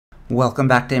Welcome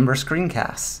back to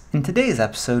EmberScreencasts. In today's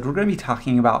episode, we're going to be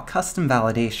talking about custom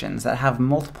validations that have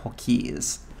multiple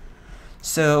keys.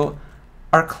 So,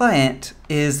 our client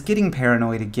is getting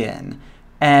paranoid again,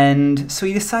 and so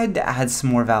he decided to add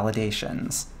some more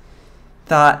validations.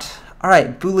 Thought,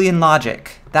 alright, Boolean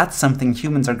logic, that's something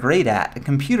humans are great at and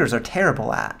computers are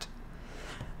terrible at.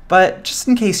 But just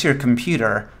in case you're a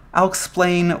computer, I'll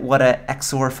explain what an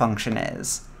XOR function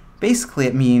is. Basically,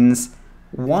 it means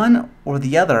one or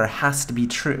the other has to be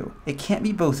true. It can't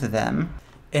be both of them,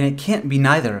 and it can't be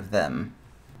neither of them.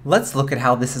 Let's look at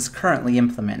how this is currently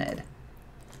implemented.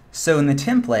 So in the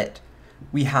template,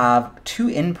 we have two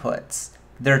inputs.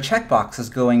 Their checkbox is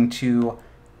going to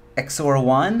XOR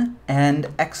 1 and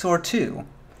XOR 2.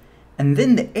 And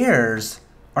then the errors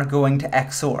are going to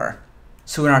XOR.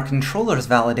 So in our controller's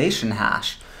validation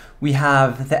hash, we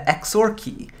have the XOR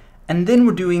key, and then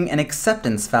we're doing an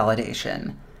acceptance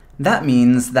validation. That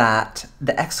means that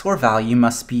the XOR value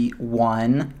must be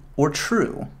 1 or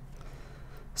true.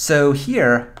 So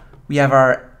here we have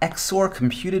our XOR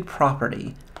computed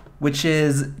property, which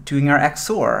is doing our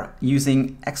XOR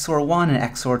using XOR 1 and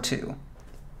XOR 2.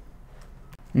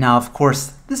 Now, of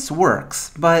course, this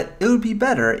works, but it would be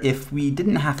better if we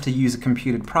didn't have to use a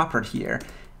computed property here.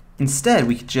 Instead,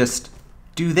 we could just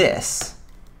do this.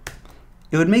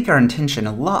 It would make our intention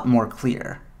a lot more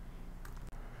clear.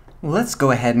 Let's go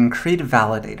ahead and create a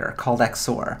validator called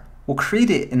XOR. We'll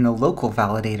create it in the local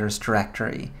validators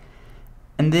directory,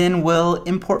 and then we'll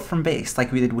import from base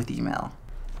like we did with email.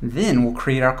 Then we'll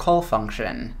create our call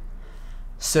function.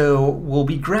 So we'll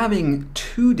be grabbing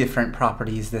two different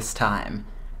properties this time,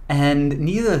 and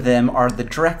neither of them are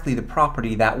directly the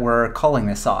property that we're calling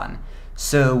this on.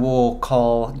 So we'll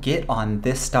call get on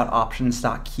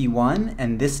this.options.key1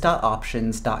 and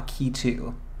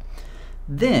this.options.key2.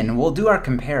 Then we'll do our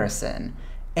comparison,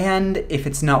 and if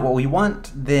it's not what we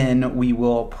want, then we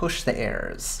will push the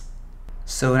errors.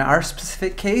 So in our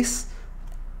specific case,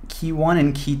 key 1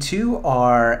 and key 2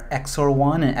 are XOR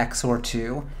 1 and XOR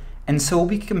 2, and so we'll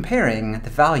be comparing the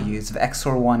values of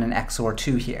XOR 1 and XOR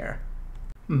 2 here.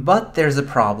 But there's a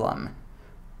problem.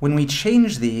 When we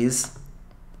change these,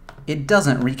 it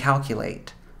doesn't recalculate.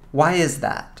 Why is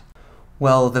that?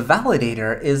 Well, the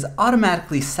validator is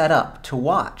automatically set up to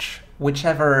watch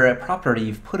whichever property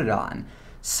you've put it on.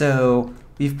 So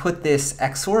we've put this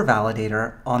XOR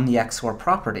validator on the XOR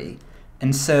property.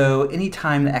 And so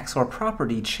anytime the XOR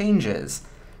property changes,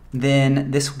 then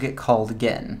this will get called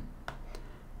again.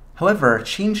 However,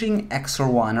 changing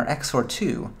XOR 1 or XOR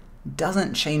 2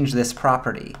 doesn't change this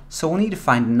property, so we'll need to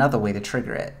find another way to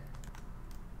trigger it.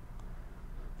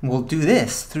 We'll do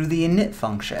this through the init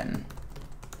function.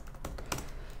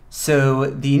 So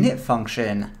the init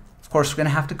function, of course, we're going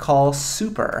to have to call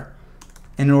super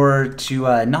in order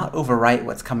to not overwrite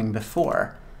what's coming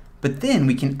before. But then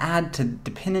we can add to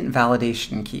dependent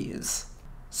validation keys.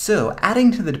 So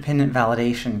adding to the dependent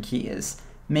validation keys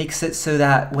makes it so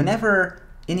that whenever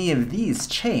any of these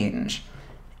change,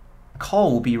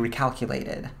 call will be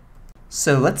recalculated.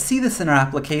 So let's see this in our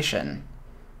application.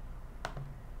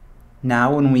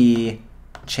 Now when we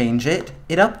change it,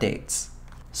 it updates.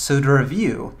 So to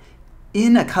review,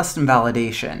 in a custom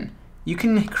validation, you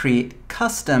can create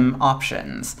custom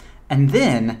options, and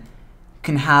then you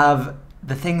can have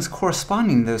the things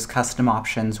corresponding to those custom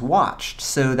options watched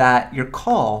so that your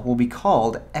call will be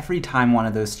called every time one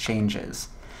of those changes.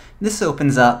 This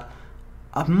opens up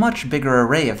a much bigger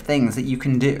array of things that you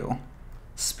can do.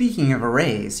 Speaking of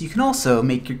arrays, you can also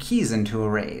make your keys into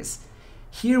arrays.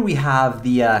 Here we have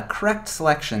the correct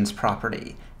selections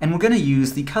property, and we're going to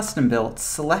use the custom-built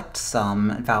select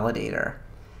sum validator.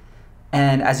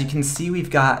 And as you can see, we've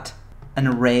got an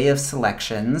array of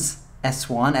selections,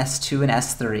 S1, S2, and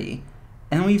S3,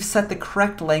 and we've set the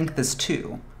correct length as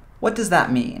 2. What does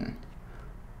that mean?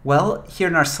 Well, here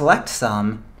in our select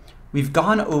sum, we've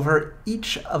gone over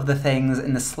each of the things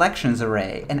in the selections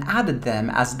array and added them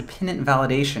as dependent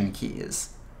validation keys.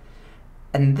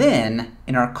 And then,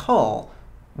 in our call,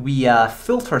 we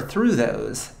filter through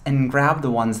those and grab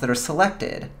the ones that are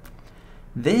selected.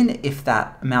 Then, if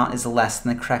that amount is less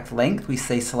than the correct length, we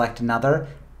say select another.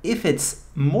 If it's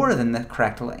more than the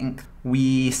correct length,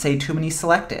 we say too many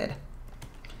selected.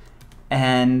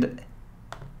 And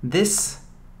this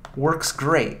works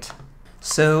great.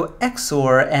 So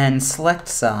XOR and select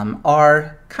sum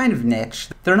are kind of niche.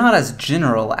 They're not as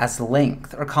general as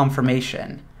length or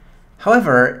confirmation.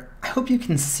 However, I hope you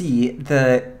can see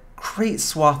the great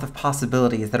swath of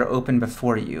possibilities that are open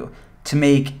before you to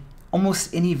make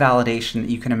almost any validation that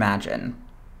you can imagine.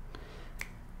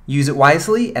 Use it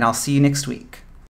wisely, and I'll see you next week.